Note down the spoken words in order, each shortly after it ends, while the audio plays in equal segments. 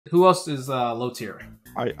Who else is low tier?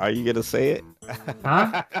 Are you gonna say it?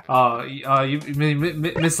 Huh? You mean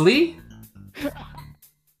Miss Lee?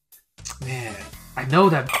 Man, I know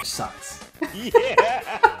that sucks.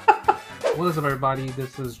 Yeah. What is up, everybody?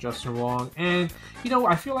 This is Justin Wong, and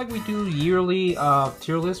I feel like we do yearly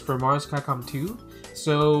tier list for Marvel's Capcom 2.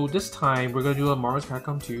 So this time we're gonna do a Marvel's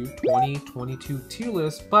Capcom 2 2022 tier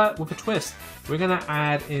list, but with a twist. We're gonna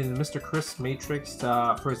add in Mr. Chris Matrix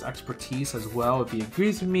for his expertise as well. If he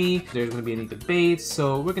agrees with me, there's gonna be any debates.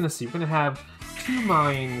 So we're gonna see. We're gonna have 2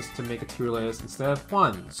 minds to make a tier list instead of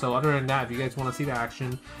 1. So other than that, if you guys want to see the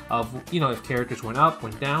action of if characters went up,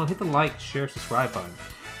 went down, hit the like, share, subscribe button.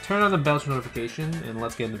 Turn on the bell notification and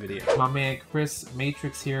let's get in the video. My man Chris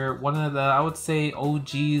Matrix here, one of the, I would say,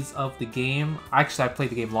 OGs of the game. Actually, I played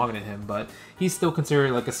the game longer than him, but he's still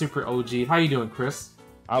considered like a super OG. How you doing, Chris?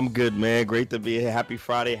 I'm good, man. Great to be here. Happy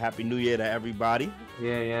Friday. Happy New Year to everybody.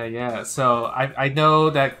 Yeah. So I know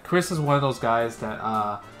that Chris is one of those guys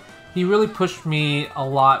that he really pushed me a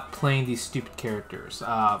lot playing these stupid characters,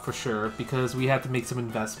 for sure, because we had to make some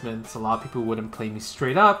investments. A lot of people wouldn't play me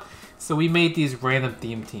straight up, so we made these random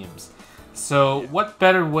theme teams. So what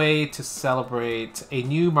better way to celebrate a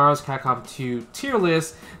new Marvel's Capcom 2 tier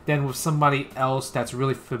list than with somebody else that's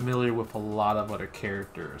really familiar with a lot of other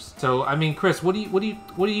characters? So I mean, Chris, what do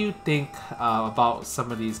you think about some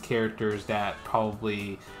of these characters that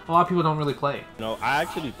probably a lot of people don't really play? I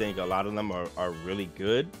actually think a lot of them are really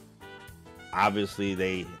good. Obviously,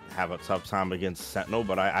 they have a tough time against Sentinel,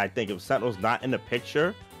 but I think if Sentinel's not in the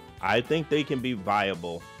picture, I think they can be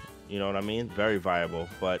viable. You know what I mean? Very viable.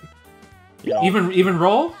 But even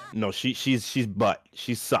Roll? No, she's butt.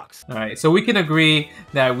 She sucks. All right, so we can agree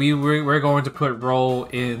that we're going to put Roll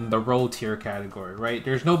in the Roll tier category, right?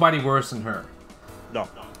 There's nobody worse than her. No,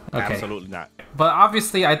 okay. Absolutely not. But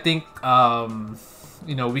obviously, I think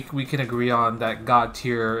we can agree on that God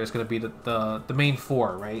tier is going to be the main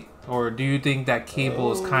 4, right? Or do you think that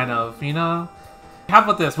Cable is kind of, How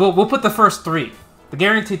about this? We'll put the first 3, the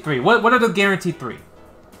guaranteed 3. What are the guaranteed 3?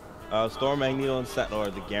 Storm, Magneto, and Sentinel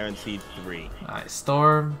are the guaranteed 3. All right,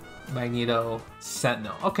 Storm, Magneto,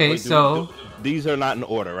 Sentinel. Okay, Wait, so these are not in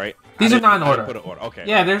order, right? These are not in order. Put an order. Okay.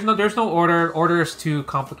 Yeah, there's no order. Order is too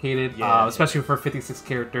complicated, especially for 56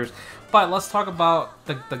 characters. But let's talk about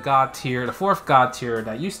the God tier, the 4th God tier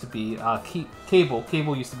that used to be Cable.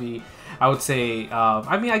 Cable used to be, I would say,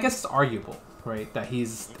 I guess it's arguable, right, that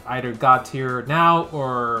he's either God tier now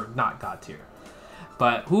or not God tier.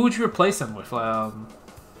 But who would you replace him with?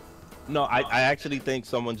 No, I actually think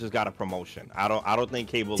someone just got a promotion. I don't think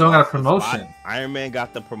Cable. Someone got a promotion. Iron Man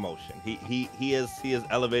got the promotion. He is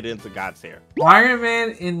elevated into God tier. Iron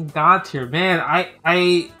Man in God tier, man.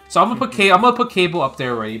 So I'm gonna put Cable up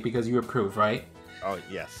there already because you approve, right? Oh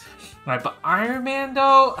yes. All right, but Iron Man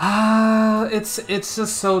though, it's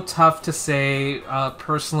just so tough to say.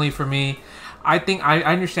 Personally, for me, I think I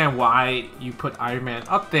understand why you put Iron Man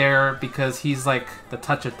up there because he's like the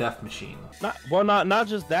touch of death machine. Not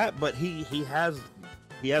just that, but he has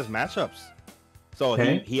matchups. So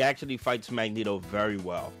he actually fights Magneto very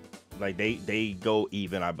well. Like they go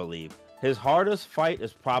even, I believe. His hardest fight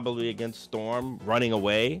is probably against Storm running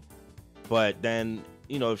away, but then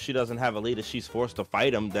if she doesn't have a leader, she's forced to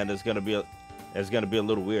fight him. Then it's gonna be a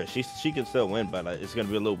little weird. She can still win, but it's gonna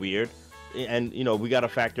be a little weird. And we got to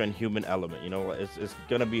factor in human element. It's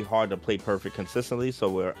gonna be hard to play perfect consistently. So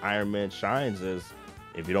where Iron Man shines is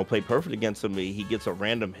if you don't play perfect against him, he gets a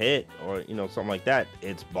random hit or something like that.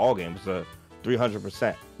 It's ball game. It's a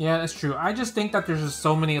 300%. Yeah, that's true. I just think that there's just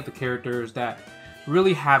so many of the characters that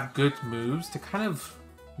really have good moves to kind of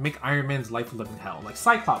make Iron Man's life a living hell. Like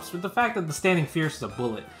Cyclops, with the fact that the standing fierce is a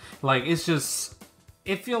bullet. Like it's just.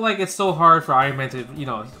 I feel like it's so hard for Iron Man to,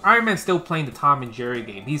 Iron Man's still playing the Tom and Jerry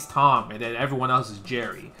game. He's Tom, and then everyone else is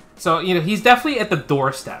Jerry. So, he's definitely at the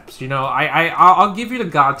doorsteps. I'll give you the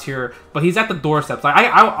God tier, but he's at the doorsteps.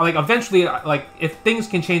 Like, eventually, like, if things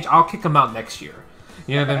can change, I'll kick him out next year.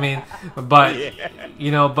 You know what I mean? But,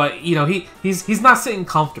 he's not sitting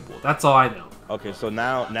comfortable. That's all I know. Okay, so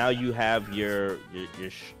now you have your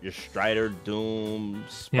Strider, Doom,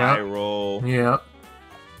 Spiral. Yeah.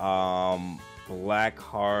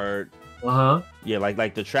 Blackheart. Yeah,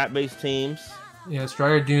 like the trap-based teams. Yeah,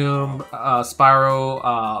 Strider, Doom, Spyro,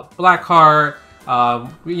 Blackheart.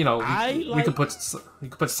 We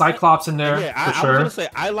could put Cyclops in there. Yeah, for sure. I was gonna say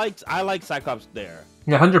I like Cyclops there.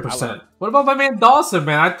 Yeah, 100%. What about my man Dawson,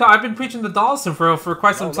 man? I've been preaching to Dawson for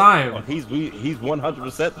quite some time. He's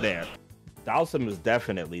 100% there. Dawson is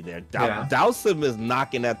definitely there. Dawson is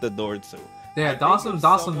knocking at the door too. Yeah, Dawson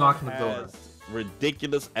knocking the door.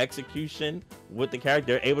 Ridiculous execution with the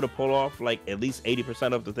character. They're able to pull off like at least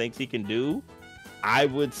 80% of the things he can do. I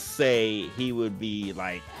would say he would be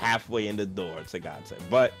like halfway in the door to Godsend,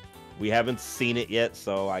 but we haven't seen it yet,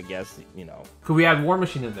 so I guess Could we add War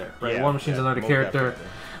Machine in there? Right, Yeah, War Machine's another character.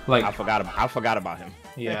 Definitely. Like I forgot about him.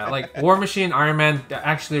 Yeah, like War Machine and Iron Man,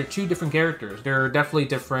 actually, they're two different characters. They're definitely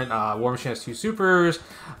different. War Machine has 2 supers,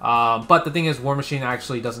 but the thing is, War Machine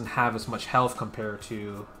actually doesn't have as much health compared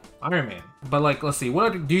to Iron Man. But like, let's see,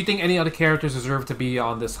 do you think any other characters deserve to be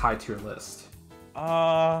on this high tier list?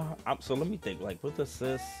 So let me think. Like with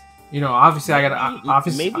assists, Obviously, I gotta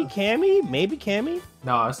obviously maybe Cammy.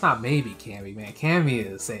 No, it's not maybe Cammy, man. Cammy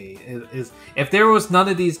is if there was none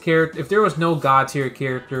of these characters, if there was no god tier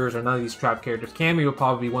characters or none of these trap characters, Cammy would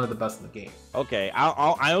probably be one of the best in the game. Okay,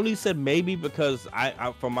 I only said maybe because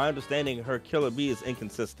I from my understanding, her Killer Bee is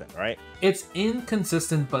inconsistent, right? It's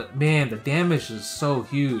inconsistent, but man, the damage is so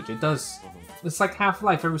huge. It does. It's like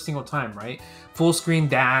Half-Life every single time, right? Full screen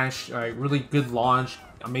dash, really good launch,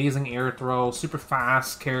 amazing air throw, super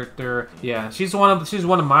fast character. Yeah, she's one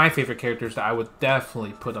of my favorite characters that I would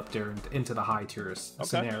definitely put up there into the high tiers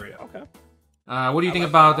scenario. Okay. What do you think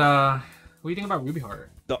about Ruby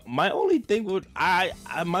Heart? My only thing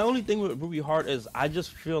with Ruby Heart is I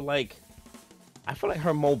feel like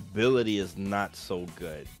her mobility is not so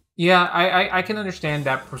good. Yeah, I can understand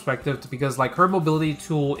that perspective because like her mobility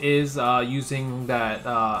tool is using that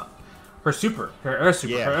her super, her air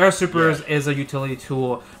super. Yeah. Her air super is a utility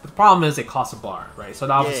tool. But the problem is it costs a bar, right? So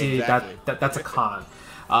obviously exactly. that's a con.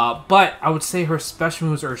 But I would say her special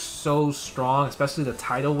moves are so strong, especially the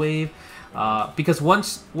tidal wave, because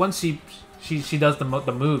once she does the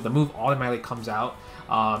move automatically comes out.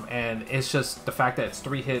 And it's just the fact that it's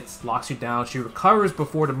 3 hits, locks you down. She recovers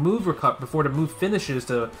before the move finishes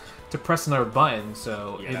to press another button.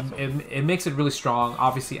 So it makes it really strong.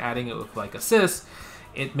 Obviously, adding it with like assists,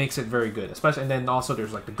 it makes it very good. Especially, and then also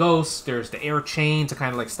there's like the ghosts. There's the air chain to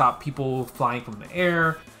kind of like stop people flying from the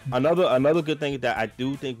air. Another good thing that I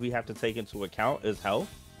do think we have to take into account is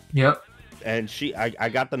health. Yep. And I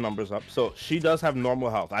got the numbers up. So she does have normal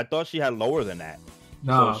health. I thought she had lower than that.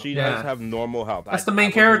 No, so she does have normal health. That's the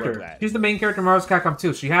main character. She's the main character in Marvel's Capcom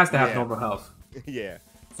 2. She has to have normal health. Yeah.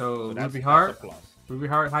 So Ruby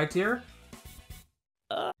Heart high tier?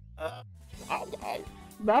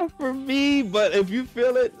 Not for me, but if you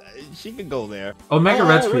feel it, she can go there. Omega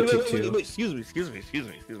Red's pretty cheap too. Wait, excuse me.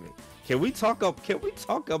 Can we talk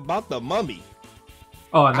about the Mummy?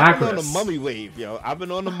 Oh, Anacrus. I've been on the Mummy wave, yo. I've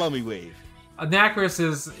been on the Mummy wave. Anacrus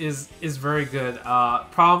is very good.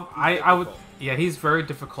 He's very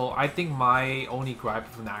difficult. I think my only gripe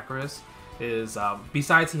with Anacrus is,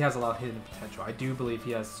 besides he has a lot of hidden potential, I do believe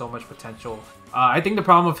he has so much potential. I think the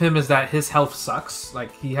problem with him is that his health sucks.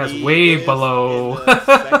 Like, he way below... in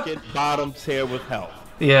the second bottom tier with health.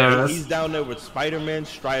 Yeah. He's down there with Spider-Man,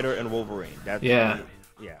 Strider, and Wolverine. Yeah.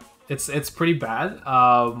 It's pretty bad.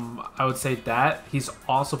 I would say that. He's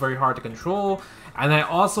also very hard to control. And I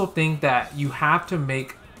also think that you have to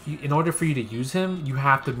make... In order for you to use him, you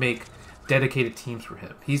have to make dedicated teams for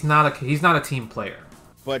him. He's not a team player.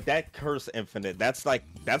 But that Curse Infinite, that's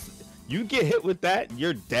you get hit with that,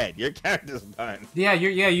 you're dead. Your character's done. Yeah,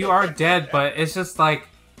 you are dead, but it's just like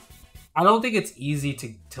I don't think it's easy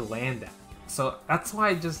to land that. So that's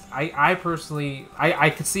why I personally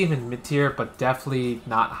could see him in mid tier, but definitely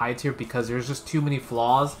not high tier because there's just too many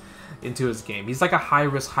flaws into his game. He's like a high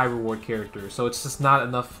risk, high reward character, so it's just not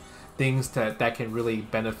enough things that can really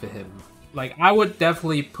benefit him. Like, I would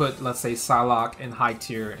definitely put, let's say, Psylocke in high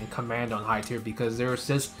tier and Commando in high tier because their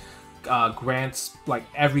assist grants, like,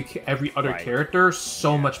 every other character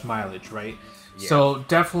so much mileage, right? Yeah. So,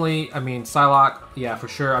 definitely, I mean, Psylocke, yeah, for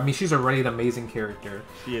sure. I mean, she's already an amazing character.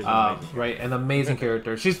 She is amazing. Right? An amazing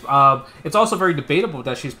character. She's, it's also very debatable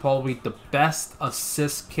that she's probably the best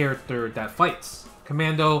assist character that fights.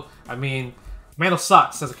 Commando, I mean, Commando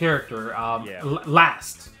sucks as a character,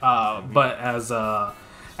 last. But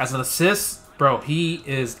as an assist, bro, he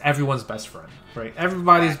is everyone's best friend, right?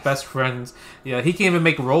 Everybody's best friends. Yeah, he can even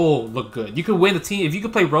make Roll look good. You can win the team if you can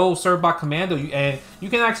play Roll, Serbot, Commando, and you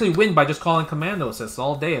can actually win by just calling Commando assists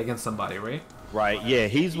all day against somebody, right? Right. Yeah,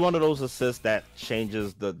 he's one of those assists that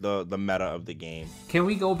changes the meta of the game. Can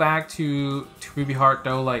we go back to Ruby Heart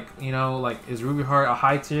though? Like, is Ruby Heart a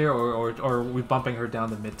high tier or are we bumping her down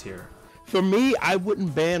to mid tier? For me, I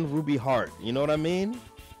wouldn't ban Ruby Heart. You know what I mean?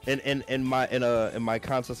 In my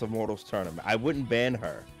Contest of Mortals tournament, I wouldn't ban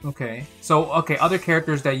her. Okay. So other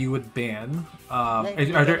characters that you would ban. Are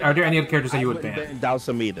there any other characters that you would ban? I didn't ban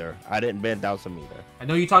Dowsum either. I didn't ban Dowsum either. I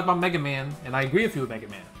know you talked about Mega Man, and I agree with you with Mega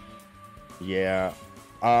Man. Yeah.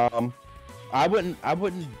 I wouldn't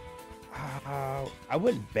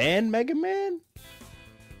ban Mega Man,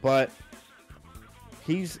 but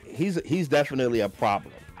he's definitely a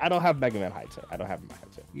problem. I don't have Mega Man high tier. I don't have him high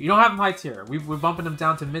tier. You don't have him high tier. We're bumping him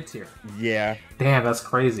down to mid tier. Yeah. Damn, that's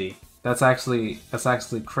crazy. That's actually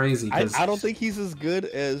crazy. I don't think he's as good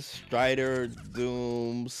as Strider,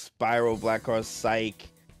 Doom, Spyro, Black Heart, Psych.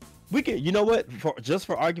 We can, you know what? Just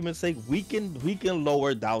for argument's sake, we can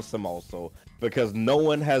lower Dowsum also because no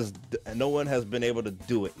one has been able to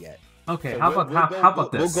do it yet. Okay, So how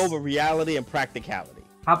about this? We'll go with reality and practicality.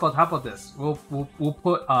 How about this? We'll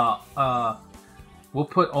put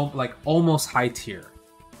like almost high tier,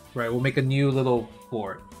 right? We'll make a new little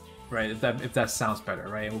board, right? If that sounds better,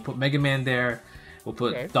 right? We'll put Mega Man there. We'll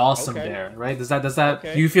put Dawson there, right? Does that?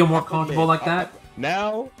 Do you feel more comfortable like that?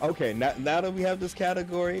 Now that we have this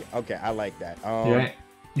category, okay, I like that. Yeah,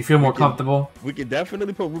 you feel more comfortable. We can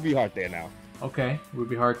definitely put Ruby Heart there now. Okay,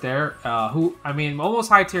 Ruby Heart there. Almost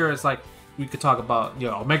high tier is like we could talk about.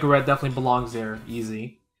 Omega Red definitely belongs there,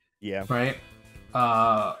 easy. Yeah. Right.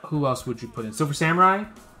 Who else would you put in? Silver Samurai?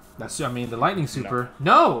 The Lightning Super.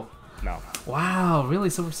 No. Wow,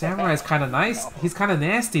 really? Silver Samurai is kind of nice. He's kind of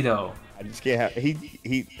nasty though. I just can't have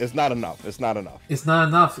it's not enough. It's not enough. It's not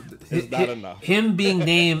enough. It's not enough. Him being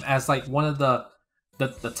named as like one of the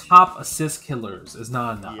top assist killers is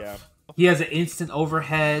not enough. Yeah. He has an instant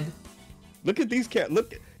overhead. Look at these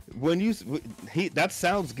look when you that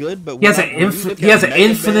sounds good, but he has an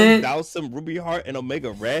infinite. Dowsum, Ruby Heart, and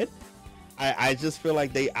Omega Red. I just feel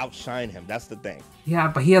like they outshine him. That's the thing. Yeah,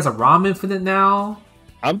 but he has a ROM infinite now.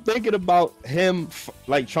 I'm thinking about him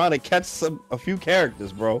like trying to catch a few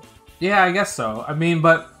characters, bro. Yeah, I guess so.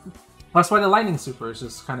 But that's why the Lightning Super is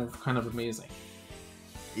just kind of amazing.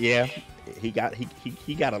 Yeah, he got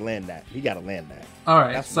to land that. He got to land that. All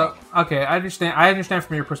right, okay, I understand. I understand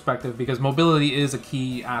from your perspective because mobility is a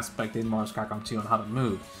key aspect in Marvel's Capcom 2 on how to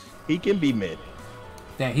move. He can be mid.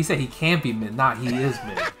 Damn, he said he can be mid, not he is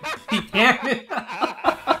mid. He can.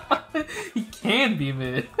 He can be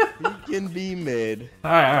mid. He can be mid.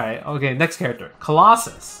 All right. Okay, next character,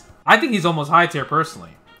 Colossus. I think he's almost high tier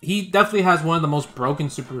personally. He definitely has one of the most broken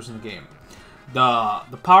supers in the game.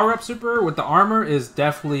 The power up super with the armor is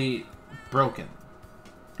definitely broken.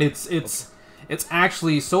 It's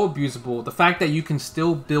actually so abusable. The fact that you can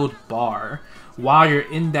still build bar while you're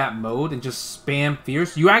in that mode and just spam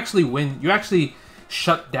fierce, you actually win. You actually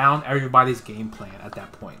shut down everybody's game plan at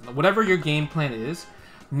that point. Whatever your game plan is,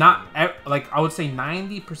 not like I would say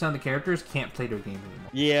 90% of the characters can't play their game anymore.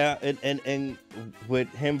 Yeah, and with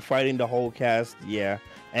him fighting the whole cast, yeah.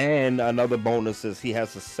 And another bonus is he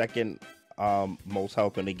has the second most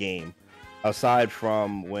health in the game, aside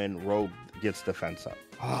from when Rogue gets defense up.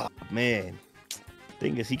 Oh man,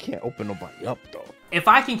 thing is he can't open nobody up though. If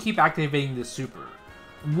I can keep activating this super,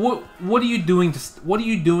 what are you doing? What are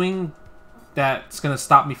you doing that's gonna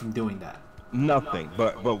stop me from doing that? Nothing.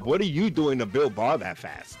 But what are you doing to build bar that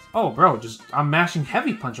fast? Oh, bro, I'm mashing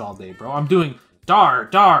heavy punch all day, bro. I'm doing dar,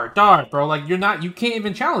 bro. Like you can't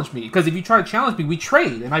even challenge me because if you try to challenge me, we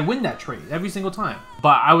trade and I win that trade every single time.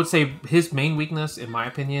 But I would say his main weakness, in my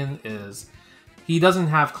opinion, is he doesn't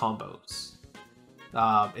have combos.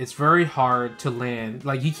 It's very hard to land.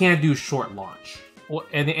 Like he can't do short launch. Well,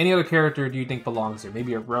 and any other character do you think belongs there?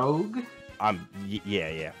 Maybe a rogue?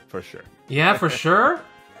 Yeah, for sure. Yeah, for sure.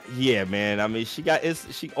 Yeah, man. She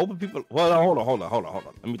open people. Well, hold on.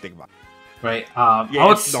 Let me think about it. Right.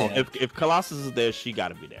 If Colossus is there, she got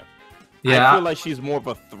to be there. Yeah. I feel like she's more of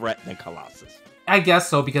a threat than Colossus. I guess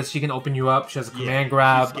so because she can open you up. She has a command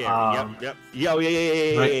grab. Yep.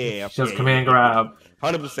 Yeah. She has command grab.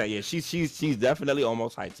 100%. Yeah, she's definitely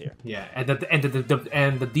almost high tier. Yeah, and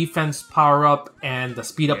the defense power up and the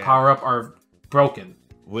speed up power up are broken.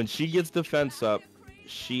 When she gets defense up,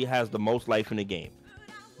 she has the most life in the game.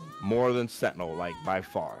 More than Sentinel, like by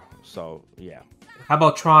far. So yeah. How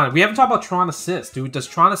about Tron? We haven't talked about Tron Assist, dude. Does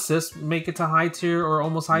Tron Assist make it to high tier or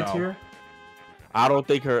almost high tier? I don't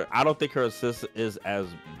think her assist is as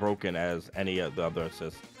broken as any of the other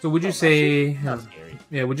assists. So would you say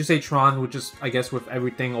would you say Tron would just, I guess with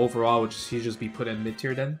everything overall, would she just be put in mid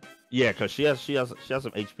tier then? Yeah, because she has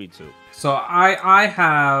some HP too. So I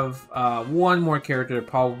have one more character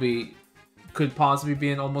that could possibly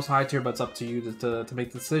be in almost high tier, but it's up to you to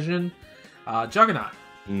make the decision. Juggernaut.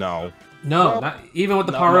 No, not even with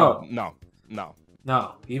the power up. No.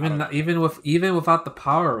 Even without the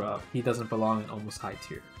power up, he doesn't belong in almost high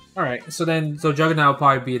tier. All right, so Juggernaut will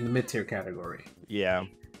probably be in the mid tier category. Yeah.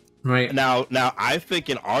 Right. Now I think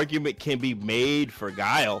an argument can be made for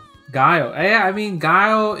Guile. Yeah,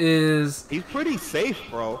 Guile he's pretty safe,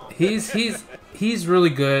 bro. he's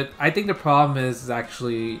really good. I think the problem is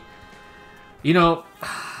actually,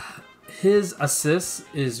 his assist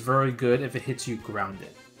is very good if it hits you grounded.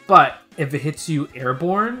 But if it hits you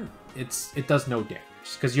airborne, it does no damage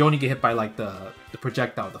because you only get hit by like the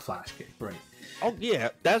projectile, the flash kick, right? Oh yeah,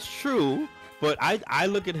 that's true. But I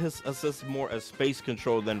look at his assist more as space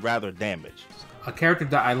control than rather damage. A character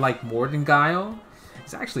that I like more than Guile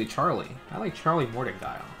is actually Charlie. I like Charlie more than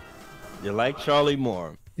Guile. You like Charlie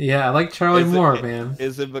more? Yeah, I like Charlie more, man.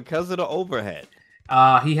 Is it because of the overhead?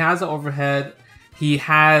 He has an overhead. He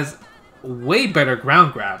has way better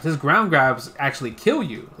ground grabs. His ground grabs actually kill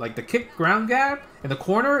you. Like the kick ground grab in the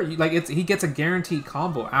corner, he gets a guaranteed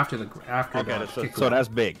combo after the kick so that's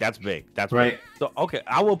big. That's big. That's right. Big. So okay,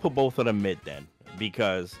 I will put both of them mid then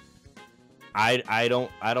because I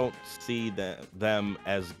don't see them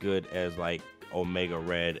as good as like Omega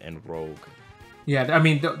Red and Rogue. Yeah, I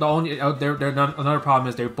mean the only they're not, another problem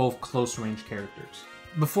is they're both close range characters.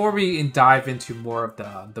 Before we dive into more of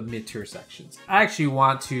the mid tier sections, I actually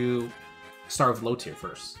want to start with low tier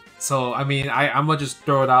first. So I mean I'm gonna just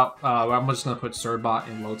throw it out. I'm just gonna put Surbot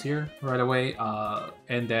in low tier right away,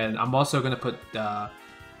 and then I'm also gonna put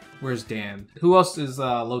where's Dan? Who else is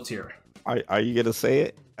low tier? Are you gonna say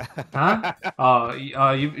it? Huh?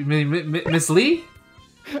 You Miss Lee?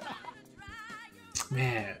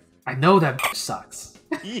 Man, I know that bitch sucks.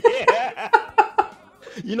 Yeah.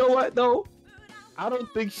 You know what though? I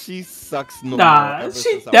don't think she sucks no more.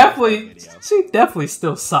 She definitely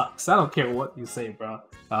still sucks. I don't care what you say, bro.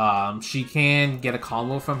 She can get a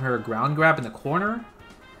combo from her ground grab in the corner.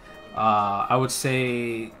 I would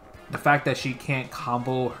say the fact that she can't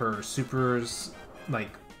combo her supers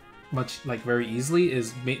very easily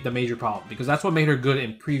is the major problem, because that's what made her good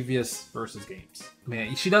in previous versus games.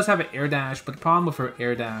 Man, she does have an air dash, but the problem with her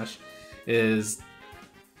air dash is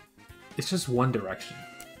it's just one direction.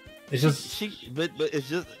 It's just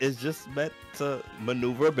it's just meant to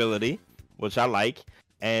maneuverability, which I like,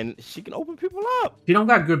 and she can open people up. She don't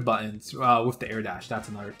got good buttons with the air dash. That's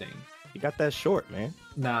another thing. You got that short, man.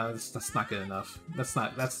 Nah, that's not good enough. That's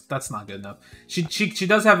not good enough. She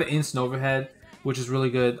does have an instant overhead, which is really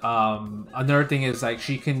good. Another thing is like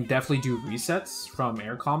she can definitely do resets from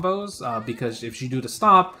air combos because if she do the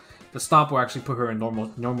stomp will actually put her in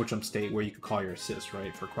normal jump state where you could call your assist,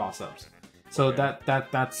 right, for cross ups. So okay.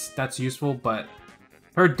 that's useful, but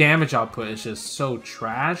her damage output is just so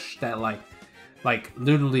trash that like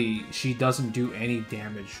literally she doesn't do any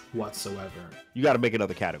damage whatsoever. You got to make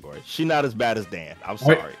another category. She's not as bad as Dan. I'm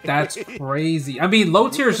sorry. That's crazy. I mean, low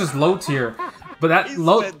tier is just low tier, but that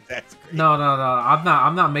low. No. I'm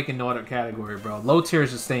not making no other category, bro. Low tier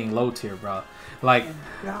is just staying low tier, bro. Like,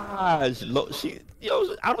 gosh, I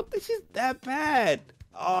don't think she's that bad.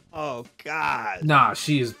 Oh god. Nah,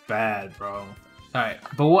 she is bad, bro. All right,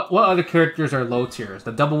 but what other characters are low tiers?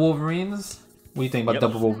 The double Wolverines. What do you think about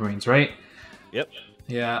double Wolverines, right? Yep.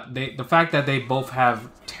 Yeah, the fact that they both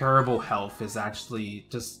have terrible health is actually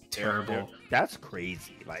just terrible. That's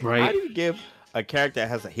crazy. Like, right? How do you give a character that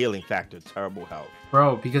has a healing factor terrible health?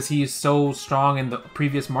 Bro, because he's so strong in the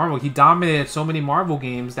previous Marvel. He dominated so many Marvel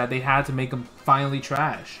games that they had to make him finally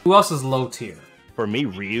trash. Who else is low tier? For me,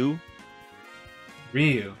 Ryu.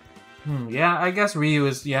 Yeah, I guess Ryu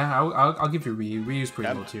is. Yeah, I'll give you Ryu. Ryu's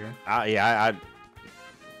pretty low tier. I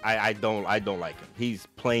don't like him. He's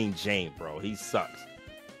plain Jane, bro. He sucks.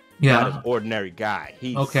 Yeah, not an ordinary guy.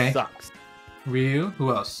 He sucks. Ryu.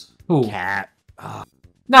 Who else? Who? Cap.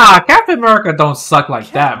 Nah, Captain America don't suck like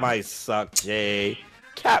Cap that. Might suck, Jay.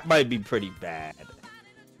 Cap might be pretty bad.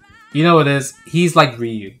 You know what it is? He's like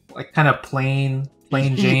Ryu, like kind of plain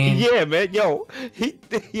Jane. Yeah, man.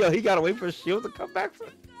 He gotta wait for his shield to come back.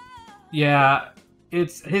 Yeah,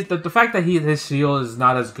 it's the fact that his shield is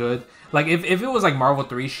not as good. Like if it was like Marvel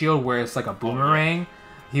 3 shield where it's like a boomerang,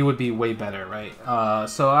 he would be way better, right?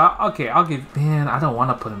 So I'll give. Man, I don't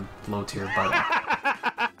want to put him low tier,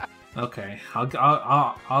 but okay,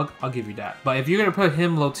 I'll give you that. But if you're gonna put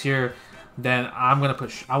him low tier, then I want to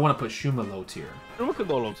put Shuma low tier. Shuma could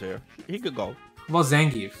go low tier. He could go. What about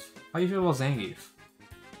Zangief? How do you feel about Zangief?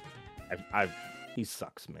 He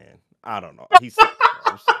sucks, man. I don't know. He sucks.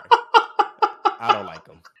 I'm sorry. I don't like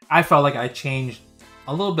him. I felt like I changed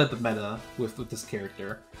a little bit the meta with this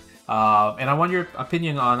character, and I want your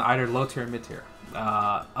opinion on either low tier or mid tier.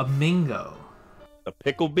 A Mingo. A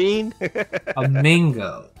pickle bean. A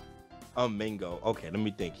Mingo. A Mingo. Okay, let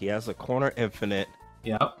me think. He has a corner infinite.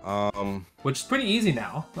 Yep. Which is pretty easy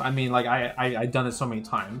now. I mean, like I've done it so many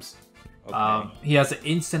times. Okay. He has an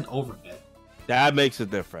instant overhead. That makes a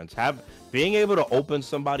difference. Being able to open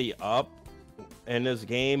somebody up in this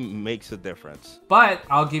game makes a difference. But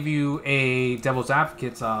I'll give you a devil's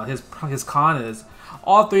advocate. His con is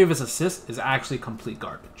all 3 of his assists is actually complete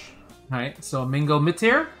garbage. All right, so Mingo mid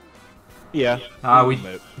tier. Yeah.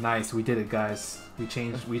 Nice. We did it, guys.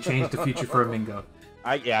 We changed the future for a Mingo.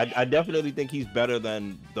 I definitely think he's better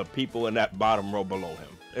than the people in that bottom row below him,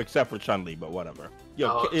 except for Chun-Li, but whatever.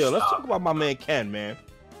 Yo, let's talk about my man Ken, man.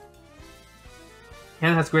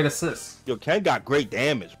 Ken has great assists. Yo, Ken got great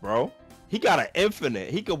damage, bro. He got an infinite.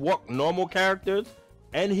 He could walk normal characters,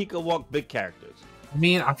 and he could walk big characters. I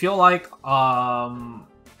mean, I feel like Akuma.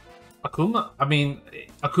 I mean,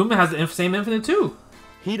 Akuma has the same infinite too.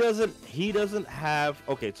 He doesn't have.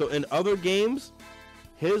 Okay, so in other games,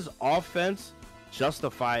 his offense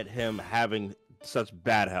justified him having such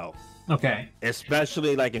bad health. Okay.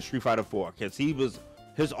 Especially like in Street Fighter 4, because his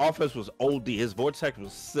offense was OD. His vortex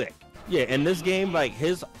was sick. Yeah, in this game, like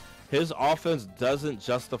his offense doesn't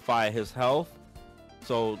justify his health,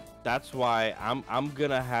 so that's why I'm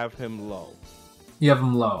gonna have him low. You have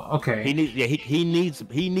him low. Okay. He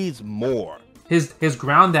needs more. His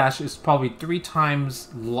ground dash is probably 3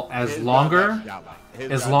 times longer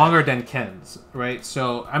than Ken's, right?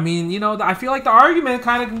 So I mean, you know, I feel like the argument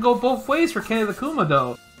kind of can go both ways for Ken and Akuma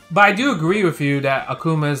though. But I do agree with you that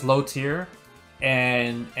Akuma is low tier.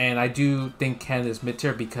 And I do think Ken is mid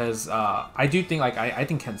tier because I do think I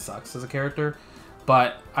think Ken sucks as a character,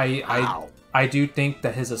 but I do think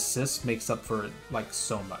that his assist makes up for like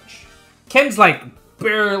so much. Ken's like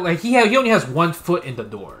barely like he only has 1 foot in the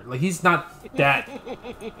door. Like he's not that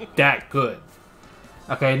good.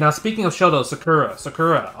 Okay, now speaking of Shoto,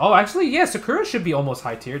 Sakura. Oh, actually, yeah, Sakura should be almost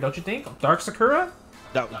high tier, don't you think? Dark Sakura.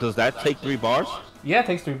 Does that take 3 bars? Yeah, it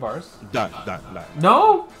takes 3 bars. Done.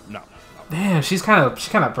 No. No. Damn, she's kind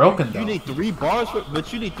of broken though. You need 3 bars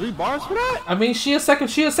but you need 3 bars for that? I mean, she a second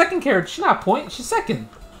character. She's not point. She's second.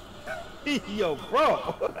 Yo,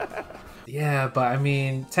 bro. Yeah, but I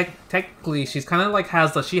mean, technically, she's kind of like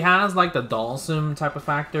she has like the Dhalsim type of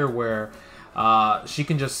factor where, she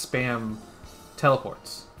can just spam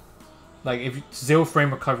teleports, like if 0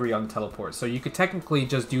 frame recovery on teleport. So you could technically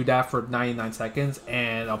just do that for 99 seconds,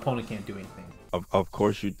 and the opponent can't do anything. Of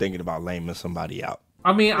course, you're thinking about laming somebody out.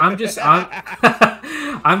 I mean, I'm just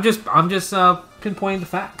pinpointing the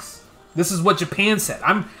facts. This is what Japan said.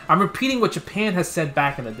 I'm repeating what Japan has said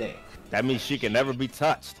back in the day. That means she can never be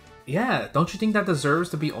touched. Yeah, don't you think that deserves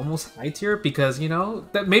to be almost high tier? Because you know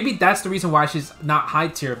that maybe that's the reason why she's not high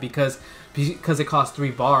tier because it costs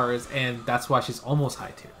 3 bars, and that's why she's almost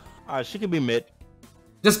high tier. She can be mid.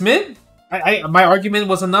 Just mid? My argument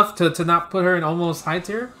was enough to not put her in almost high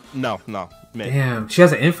tier. No, mid. Damn, she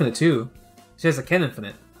has an infinite too. She has a Ken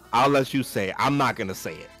infinite. I'll let you say it. I'm not gonna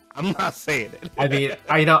say it. I'm not saying it. I mean,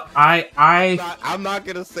 I'm not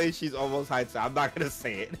gonna say she's almost high tier. I'm not gonna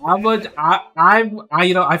say it.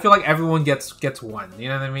 I feel like everyone gets one. You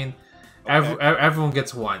know what I mean? Okay. Everyone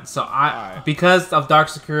gets one. So because of Dark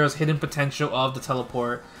Sakura's hidden potential of the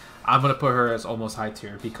teleport, I'm gonna put her as almost high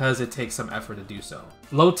tier because it takes some effort to do so.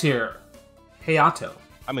 Low tier, Hayato.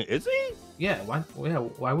 I mean, is he? Yeah. Why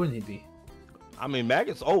wouldn't he be? I mean,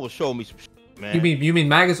 Magus O was showing me some shit, man. You mean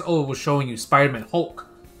Magus O was showing you Spider-Man Hulk?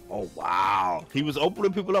 Oh wow, he was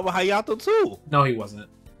opening people up with Hayato too. No, he wasn't.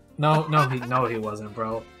 No, he wasn't,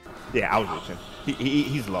 bro. Yeah, I was watching.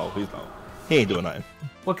 He's low. He ain't doing nothing.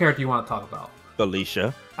 What character do you want to talk about?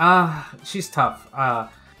 Alicia. She's tough.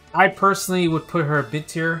 I personally would put her mid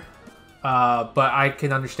tier, but I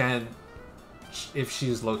can understand if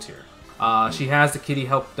she's low tier. She has the kitty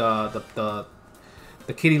help the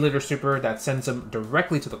kitty litter super that sends him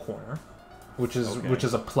directly to the corner, which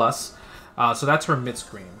is a plus. So that's her mid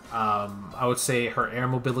screen. I would say her air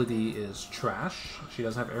mobility is trash. She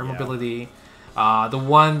doesn't have air mobility. The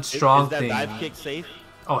one strong thing. Is that dive kick safe?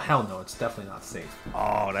 Oh hell no! It's definitely not safe.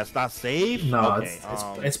 Oh, that's not safe. No, okay.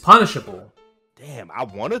 It's punishable. Damn, I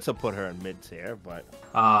wanted to put her in mid tier, but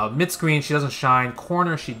mid screen she doesn't shine.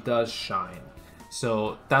 Corner she does shine.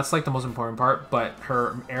 So that's like the most important part. But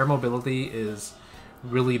her air mobility is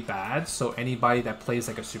really bad. So anybody that plays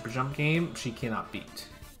like a super jump game, she cannot beat.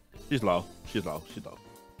 She's low.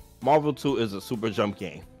 Marvel 2 is a super jump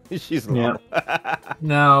game. She's low. Yeah.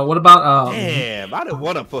 No, what about damn, I didn't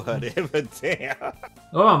want to put her there, but damn.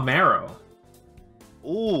 What about Marrow?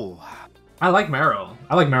 Ooh. I like Marrow.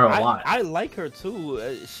 I like Marrow a lot. I like her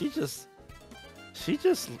too. She's just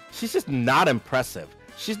not impressive.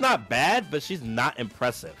 She's not bad, but she's not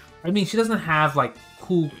impressive. I mean, she doesn't have like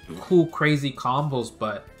cool crazy combos,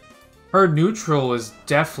 but her neutral is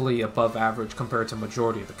definitely above average compared to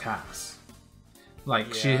majority of the cast. Like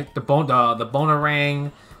the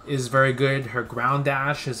Bonarang is very good. Her ground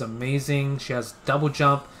dash is amazing. She has double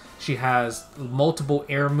jump. She has multiple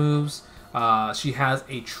air moves. She has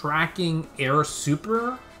a tracking air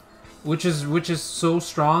super, which is so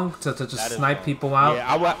strong to just snipe people out.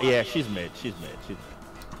 Yeah, she's mid.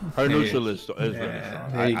 Her neutral is really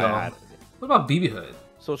strong. There you go. What about BB Hood?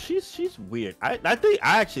 So she's weird. I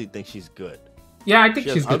actually think she's good. Yeah, I think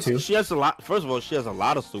she's good too. She has a lot. First of all, she has a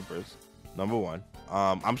lot of supers. Number one.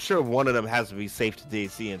 I'm sure one of them has to be safe to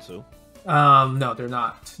DAC into. No, they're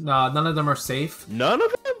not. No, none of them are safe. None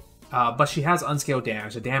of them. But she has unscaled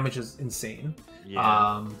damage. The damage is insane.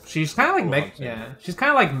 Yeah. She's kind of like she's kind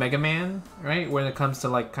of like Mega Man, right? When it comes to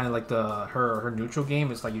like kind of like her neutral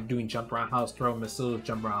game, it's like you're doing jump around house, throw missiles,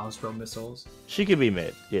 jump around house, throw missiles. She could be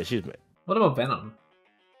mid. Yeah, she's mid. What about Venom?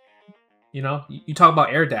 You know, you talk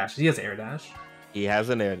about air dash. He has air dash. He has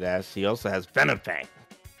an air dash. He also has Venom Fang.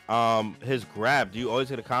 His grab. Do you always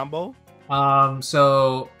hit a combo?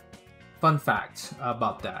 So fun fact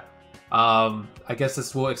about that. I guess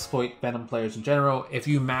this will exploit Venom players in general. If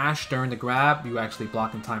you mash during the grab, you actually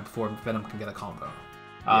block in time before Venom can get a combo.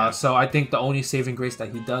 So I think the only saving grace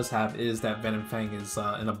that he does have is that Venom Fang is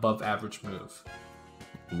an above average move.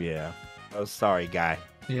 Yeah. Oh, sorry, guy.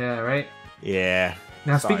 Yeah, right? Yeah.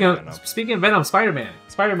 Now speaking of Venom, Spider-Man.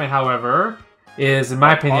 Spider-Man, however, is in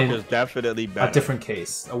my opinion is definitely better. A different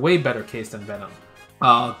case. A way better case than Venom.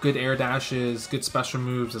 Good air dashes, good special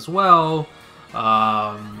moves as well.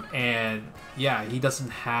 And yeah, he doesn't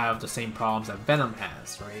have the same problems that Venom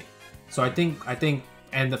has, right? So I think,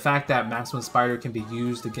 and the fact that Maximum Spider can be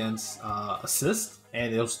used against assist,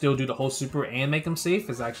 and it'll still do the whole super and make him safe,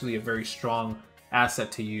 is actually a very strong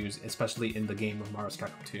asset to use, especially in the game of Marvel's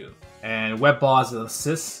Capcom 2. And Web Ball as an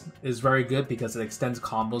assist is very good because it extends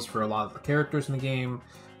combos for a lot of the characters in the game.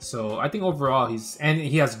 So I think overall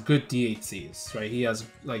he has good DHCs, right? He has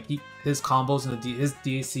his combos and his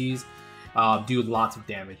DHCs do lots of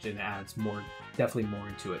damage and adds definitely more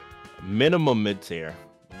into it. Minimum mid tier.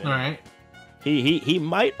 All right. He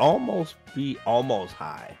might almost be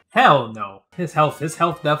high. Hell no. His health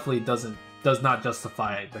definitely does not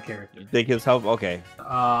justify the character. You think his health? Okay.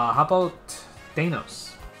 How about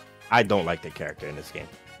Thanos? I don't like the character in this game.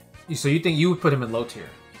 So you think you would put him in low tier?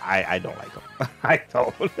 I don't like him. I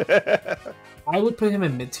don't. I would put him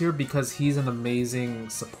in mid tier because he's an amazing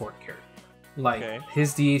support character. Like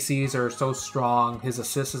his DACs are so strong, his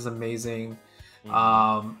assist is amazing,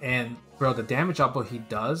 and bro, the damage output he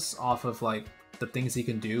does off of like the things he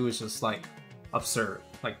can do is just like absurd.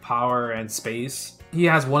 Like power and space. He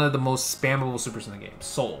has one of the most spammable supers in the game,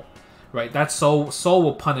 Soul. Right? That Soul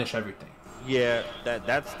will punish everything. Yeah,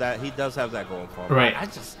 that's he does have that going for him. Right. I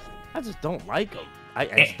just don't like him. I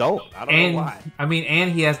just don't. I don't know why. I mean,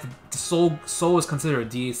 and he has the Soul is considered a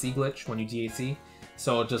DAC glitch when you DAC.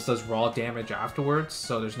 So it just does raw damage afterwards,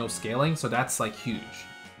 so there's no scaling, so that's like huge.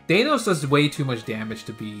 Thanos does way too much damage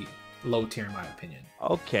to be low tier in my opinion.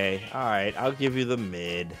 Okay, alright, I'll give you the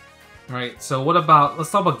mid. Right, so let's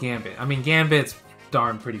talk about Gambit. I mean, Gambit's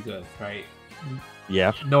darn pretty good, right?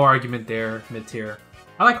 Yeah. No argument there, mid tier.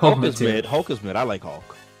 I like Hulk mid tier. Hulk is mid, I like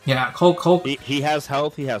Hulk. Yeah, Hulk. He has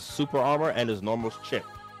health, he has super armor, and his normal chip.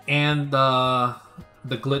 And the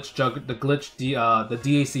DAC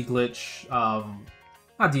glitch,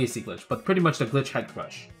 not DAC glitch, but pretty much the glitch head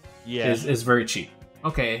crush. Yeah, is very cheap.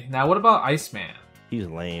 Okay, now what about Iceman? He's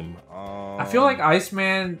lame. I feel like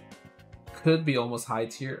Iceman could be almost high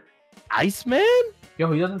tier. Iceman?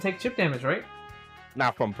 Yo, he doesn't take chip damage, right?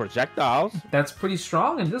 Not from projectiles. That's pretty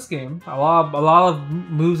strong in this game. A lot of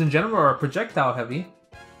moves in general are projectile heavy.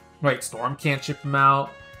 Right, Storm can't chip him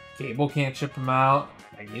out. Cable can't chip him out.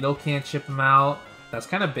 Magneto can't chip him out. That's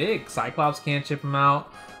kind of big. Cyclops can't chip him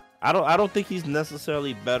out. I don't think he's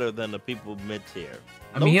necessarily better than the people mid tier.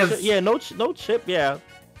 I mean, he has no chip, yeah.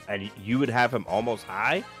 And you would have him almost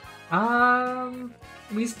high.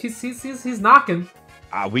 He's knocking.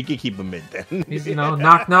 We can keep him mid then. He's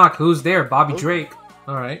knock knock. Who's there? Bobby Drake.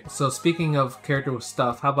 All right. So speaking of character with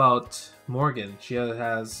stuff, how about Morgan? She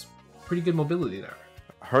has pretty good mobility there.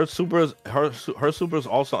 Her super is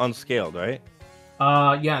also unscaled, right?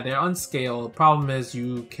 Yeah, they're unscaled. Problem is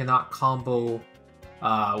you cannot combo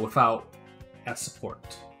without a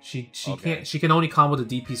support. She can only combo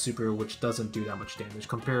the DP super, which doesn't do that much damage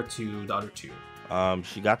compared to the other two.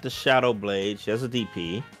 She got the Shadow Blade. She has a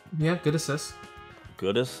DP. Yeah, good assist.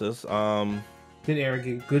 Good assist. Good air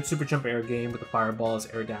game, good super jump air game with the fireballs,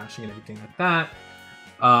 air dashing, and everything like that.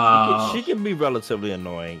 She can be relatively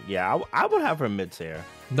annoying. Yeah, I would have her mid tier.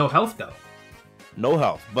 No health though. No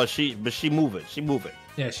health, but she moving. She moving.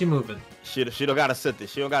 Yeah, she moving. She don't gotta sit there.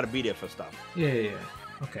 She don't gotta be there for stuff. Yeah.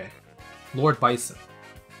 Okay. Lord Bison.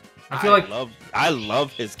 I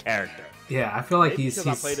love his character. Yeah, I feel like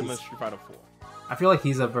I played him in Street Fighter 4. I feel like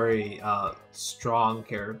he's a very strong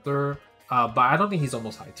character, but I don't think he's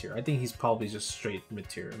almost high tier. I think he's probably just straight mid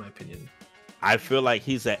tier in my opinion. I feel like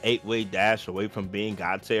he's an 8-way dash away from being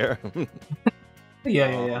God tier.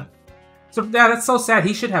 Yeah. So yeah, that's so sad.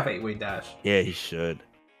 He should have 8-way dash. Yeah, he should.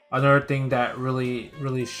 Another thing that really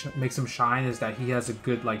makes him shine is that he has a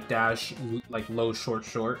good like dash, like low short,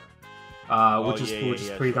 which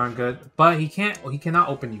is pretty darn good. But he cannot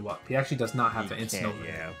open you up. He actually does not have the instant open.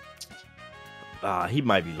 Yeah. He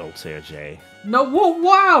might be low tier, Jay. No, whoa,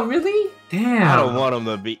 wow, really? Damn. I don't want him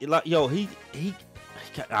to be like, yo. He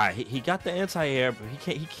got the anti-air, but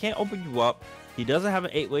he can't open you up. He doesn't have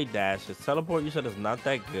an 8-way dash. His teleport, you said, is not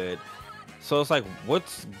that good. So it's like,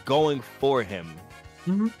 what's going for him?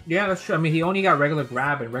 Mm-hmm. Yeah, that's true. I mean, he only got regular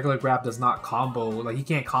grab, and regular grab does not combo. Like, he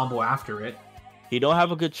can't combo after it. He don't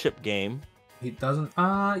have a good chip game. He doesn't.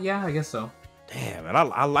 Yeah, I guess so. Damn, and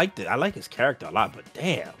I liked it. I like his character a lot, but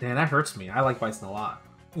damn. Damn, that hurts me. I like Bison a lot.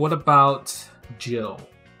 What about Jill?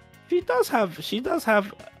 She does have an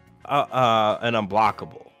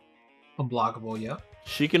unblockable. Unblockable, yeah.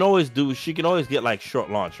 She can always get like short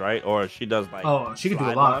launch, right? Or she does like she could do a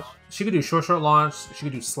lot. Launch. She could do short launch. She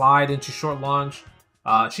could do slide into short launch.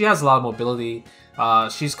 She has a lot of mobility.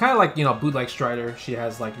 She's kind of like, bootleg Strider. She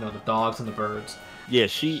has like, the dogs and the birds. Yeah,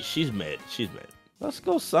 she's mid. Let's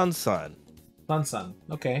go Sun. Sun.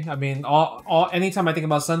 Okay. I mean, anytime I think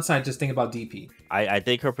about Sunsun, I just think about DP. I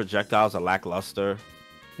think her projectiles are lackluster.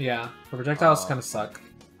 Yeah, her projectiles kind of suck.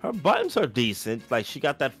 Her buttons are decent. Like, she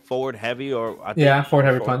got that forward heavy, or forward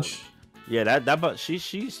heavy punch. Yeah, that but she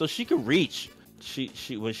so she can reach. She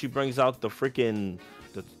when she brings out the freaking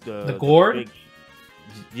the gourd.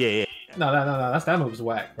 Yeah. No, that move's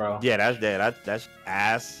whack, bro. Yeah, that's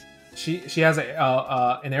ass. She has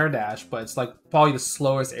an air dash, but it's like probably the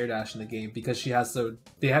slowest air dash in the game because she has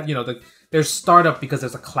there's startup because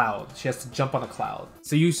there's a cloud. She has to jump on a cloud.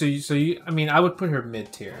 So you I mean, I would put her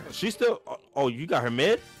mid tier. She's still. Oh, you got her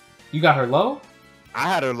mid? You got her low? I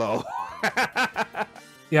had her low.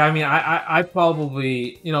 Yeah, I mean, I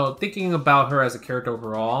probably, thinking about her as a character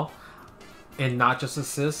overall, and not just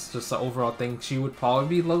assists, just the overall thing, she would probably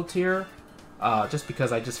be low tier, just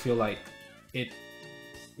because I just feel like it,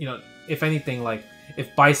 if anything, like,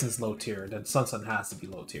 if Bison's low tier, then Sunsun has to be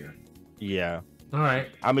low tier. Yeah. All right.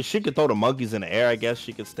 I mean, she could throw the monkeys in the air. I guess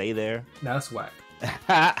she could stay there. That's whack.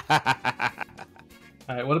 All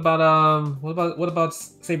right. What about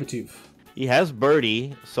Sabretooth? He has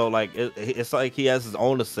Birdie, so like it's like he has his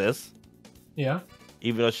own assist. Yeah.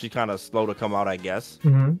 Even though she's kind of slow to come out, I guess.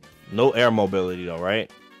 Mm-hmm. No air mobility though, right?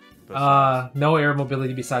 No air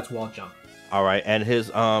mobility besides wall jump. All right, and his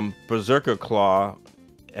Berserker Claw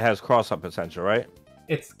has cross-up potential, right?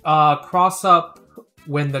 It's cross-up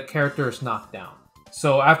when the character is knocked down.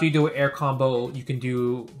 So after you do an air combo, you can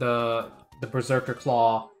do the Berserker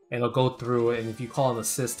Claw, and it'll go through it, and if you call an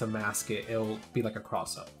assist to mask it, it'll be like a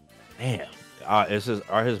cross-up. Damn. Are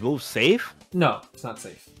his moves safe? No, it's not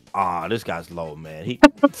safe. This guy's low, man. He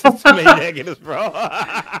too many negatives, bro.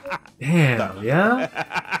 Damn,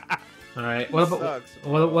 yeah? Alright, what about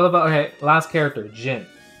okay, last character, Jin.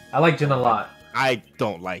 I like Jin a lot. I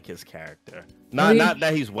don't like his character. Not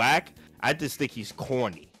that he's whack. I just think he's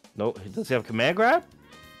corny. No, does he have command grab?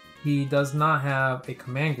 He does not have a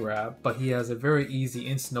command grab, but he has a very easy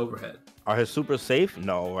instant overhead. Are his super safe?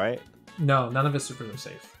 No, right? No, none of his supers are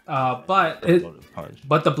safe. But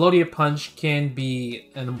the bloated punch can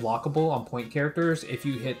be an unblockable on point characters if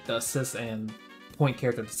you hit the assist and point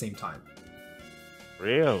character at the same time.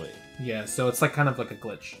 Really? Yeah, so it's like kind of like a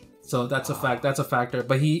glitch. So that's a fact. That's a factor.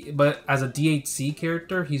 But as a DHC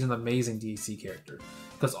character, he's an amazing DHC character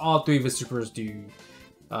because all three of his supers do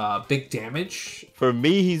big damage. For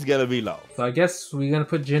me, he's gonna be low. So I guess we're gonna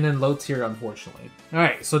put Jin in low tier, unfortunately. All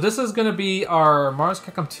right, so this is gonna be our Mars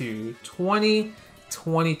Capcom 2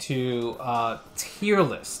 2022 tier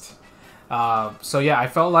list. So yeah, I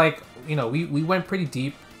felt like we went pretty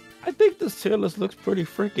deep. I think this tier list looks pretty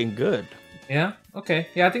freaking good. Yeah. Okay.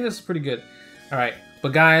 Yeah, I think this is pretty good. All right.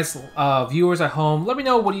 But guys, viewers at home, let me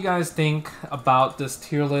know what you guys think about this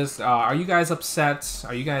tier list. Are you guys upset?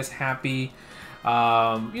 Are you guys happy?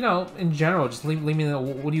 In general, just leave me know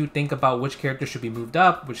what do you think about which character should be moved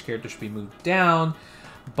up, which character should be moved down.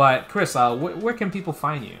 But Chris, where can people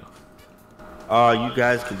find you? You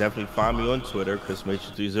guys can definitely find me on Twitter,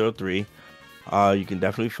 ChrisMatrix303. You can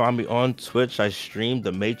definitely find me on Twitch. I stream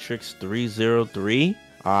the Matrix 303.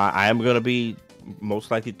 I am gonna be most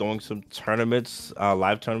likely throwing some tournaments,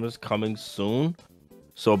 live tournaments coming soon.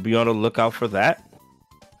 So be on the lookout for that.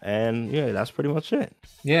 And yeah, that's pretty much it.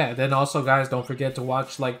 Yeah, then also guys, don't forget to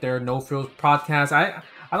watch their No Frills podcast. I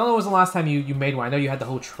don't know when was the last time you made one. I know you had the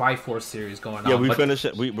whole Triforce series going on. Yeah, we finished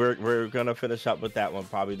it. We're gonna finish up with that one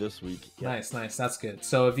probably this week. Yeah. Nice, that's good.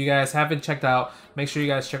 So if you guys haven't checked out, make sure you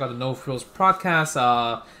guys check out the No Frills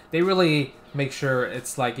podcast. They really make sure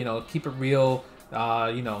it's keep it real.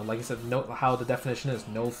 You know, like I said, note how the definition is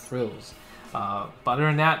no frills. But other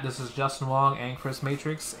than that, this is Justin Wong and Chris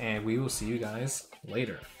Matrix, and we will see you guys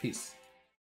later. Peace.